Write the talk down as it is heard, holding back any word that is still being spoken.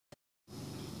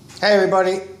Hey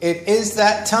everybody, it is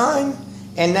that time,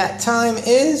 and that time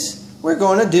is we're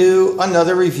going to do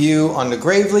another review on the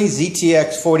Gravely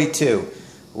ZTX 42.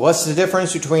 What's the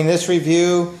difference between this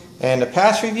review and the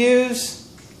past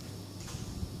reviews?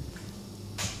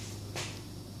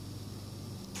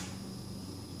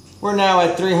 We're now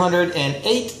at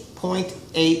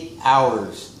 308.8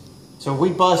 hours. So we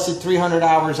busted 300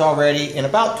 hours already in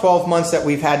about 12 months that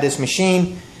we've had this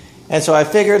machine. And so I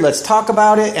figured let's talk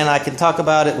about it, and I can talk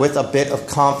about it with a bit of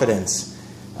confidence.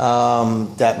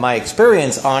 That my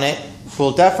experience on it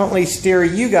will definitely steer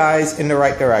you guys in the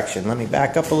right direction. Let me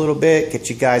back up a little bit, get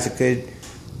you guys a good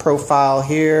profile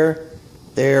here.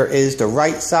 There is the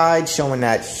right side showing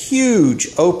that huge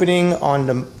opening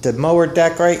on the mower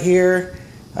deck right here.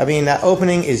 I mean, that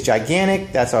opening is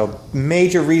gigantic. That's a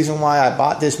major reason why I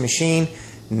bought this machine.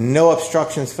 No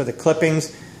obstructions for the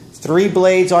clippings. 3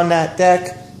 blades on that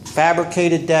deck.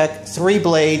 Fabricated deck, 3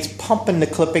 blades, pumping the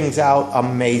clippings out,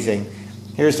 amazing.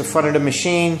 Here's the front of the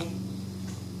machine.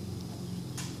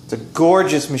 It's a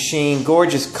gorgeous machine,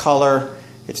 gorgeous color.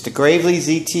 It's the Gravely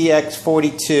ZTX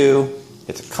 42.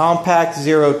 It's a compact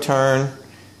 0 turn.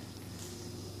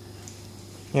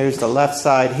 Here's the left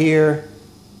side here.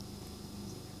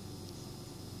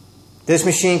 This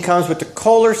machine comes with the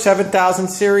Kohler 7000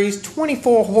 series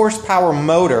 24 horsepower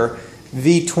motor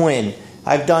V-twin.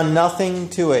 I've done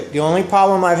nothing to it. The only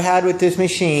problem I've had with this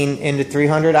machine in the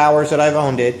 300 hours that I've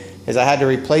owned it is I had to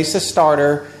replace the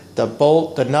starter. The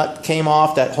bolt, the nut came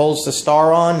off that holds the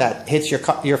star on, that hits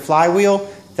your flywheel.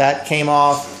 That came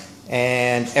off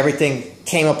and everything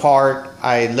came apart.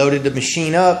 I loaded the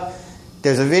machine up.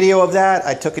 There's a video of that.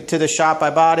 I took it to the shop I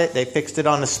bought it. They fixed it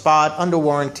on the spot, under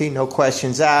warranty, no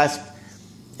questions asked.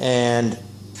 And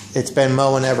it's been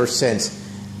mowing ever since.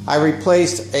 I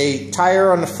replaced a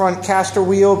tire on the front caster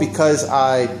wheel because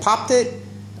I popped it.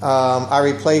 I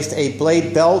replaced a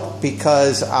blade belt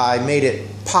because I made it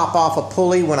pop off a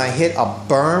pulley when I hit a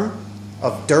berm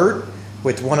of dirt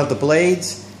with one of the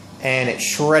blades, and it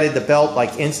shredded the belt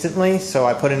like instantly. So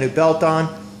I put a new belt on,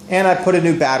 and I put a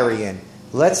new battery in.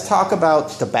 Let's talk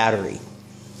about the battery.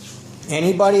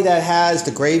 Anybody that has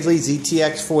the Gravely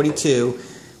ZTX 42,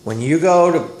 when you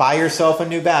go to buy yourself a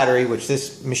new battery, which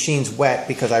this machine's wet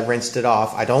because I rinsed it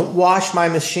off. I don't wash my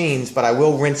machines, but I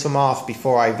will rinse them off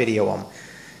before I video them.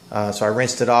 So I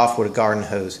rinsed it off with a garden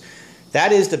hose.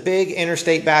 That is the big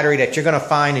interstate battery that you're going to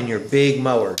find in your big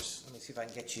mowers. Let me see if I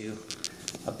can get you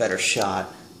a better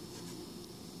shot.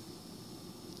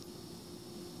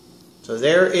 So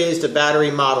there is the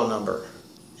battery model number,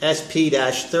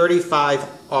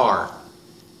 SP-35R.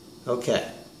 Okay.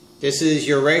 This is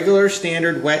your regular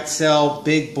standard wet cell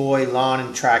big boy lawn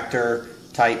and tractor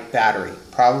type battery.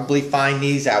 Probably find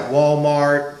these at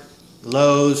Walmart,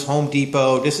 Lowe's, Home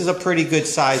Depot. This is a pretty good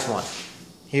size one.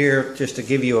 Here, just to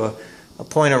give you a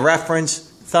point of reference,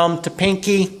 thumb to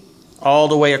pinky all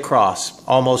the way across.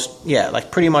 Almost, yeah, like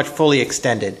pretty much fully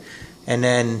extended. And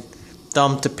then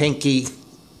thumb to pinky,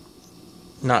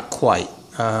 not quite.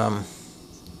 There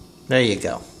you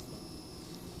go.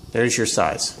 There's your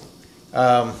size.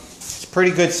 It's a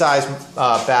pretty good size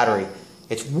battery.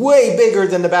 It's way bigger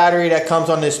than the battery that comes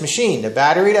on this machine. The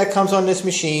battery that comes on this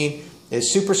machine is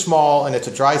super small, and it's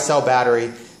a dry cell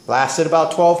battery. Lasted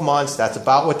about 12 months. That's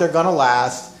about what they're going to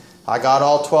last. I got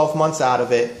all 12 months out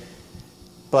of it.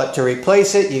 But to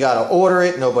replace it, you got to order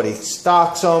it. Nobody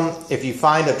stocks them. If you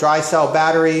find a dry cell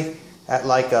battery at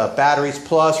like a Batteries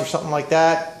Plus or something like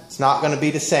that, it's not going to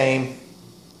be the same.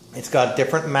 It's got a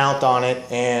different mount on it,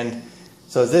 and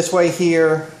so this way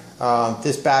here,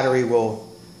 this battery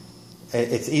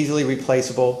it's easily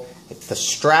replaceable. The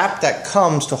strap that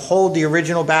comes to hold the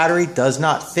original battery does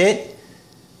not fit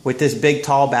with this big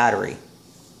tall battery.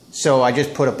 So I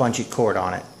just put a bungee cord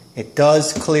on it. It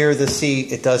does clear the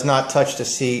seat. It does not touch the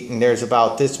seat, and there's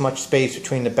about this much space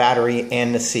between the battery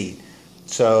and the seat.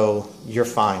 So you're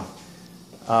fine.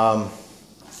 Let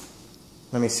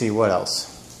me see what else.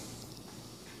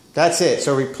 That's it.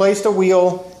 So replace the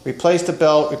wheel, replace the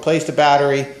belt, replace the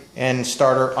battery, and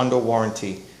starter under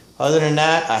warranty. Other than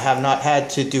that, I have not had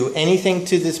to do anything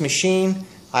to this machine.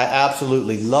 I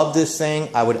absolutely love this thing.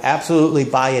 I would absolutely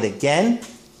buy it again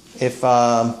if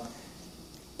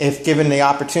given the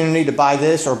opportunity to buy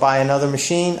this or buy another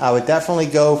machine. I would definitely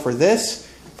go for this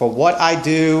for what I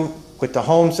do with the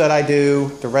homes that I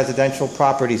do, the residential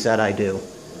properties that I do.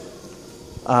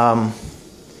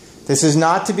 This is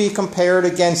not to be compared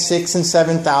against $6,000 and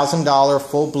 $7,000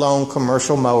 full-blown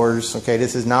commercial mowers. Okay,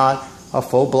 this is not a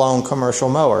full-blown commercial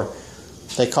mower.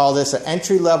 They call this an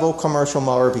entry-level commercial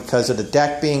mower because of the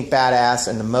deck being badass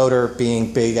and the motor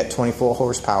being big at 24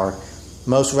 horsepower.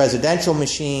 Most residential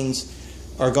machines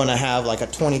are going to have like a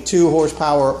 22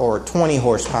 horsepower or a 20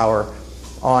 horsepower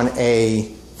on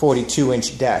a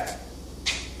 42-inch deck.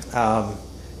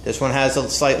 This one has a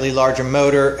slightly larger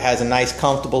motor, has a nice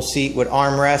comfortable seat with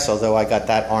armrests, although I got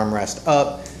that armrest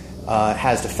up. It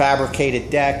has the fabricated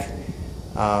deck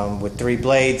with 3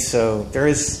 blades, so there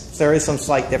is some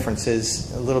slight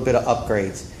differences, a little bit of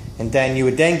upgrades. And then you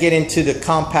would then get into the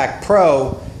Compact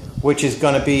Pro, which is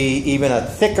going to be even a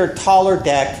thicker, taller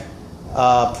deck,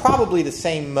 probably the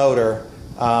same motor,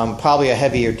 probably a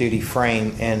heavier duty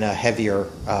frame and a heavier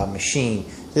machine.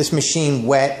 This machine,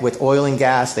 wet with oil and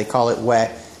gas, they call it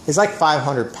wet, is like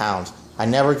 500 pounds. I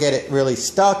never get it really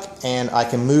stuck, and I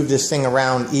can move this thing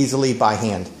around easily by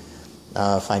hand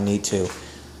if I need to.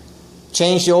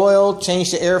 Change the oil,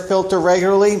 change the air filter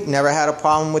regularly. Never had a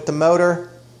problem with the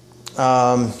motor.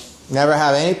 Never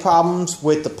have any problems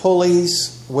with the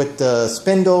pulleys, with the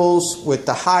spindles, with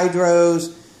the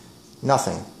hydros.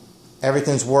 Nothing.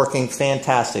 Everything's working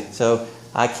fantastic. So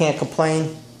I can't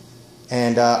complain,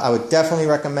 and I would definitely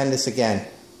recommend this again,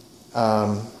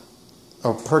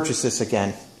 or purchase this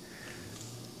again.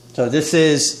 So this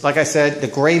is, like I said, the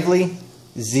Gravely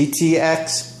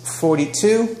ZTX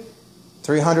 42,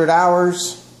 300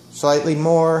 hours, slightly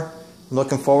more. I'm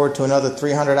looking forward to another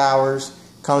 300 hours.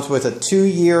 Comes with a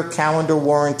 2-year calendar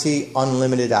warranty,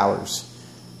 unlimited hours.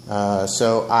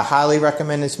 So I highly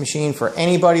recommend this machine for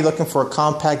anybody looking for a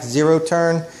compact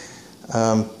zero-turn.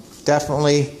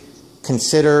 Definitely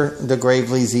consider the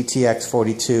Gravely ZTX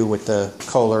 42 with the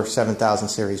Kohler 7000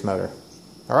 series motor.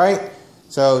 All right,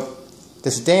 so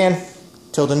this is Dan.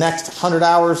 Till the next 100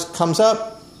 hours comes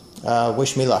up,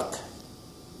 wish me luck.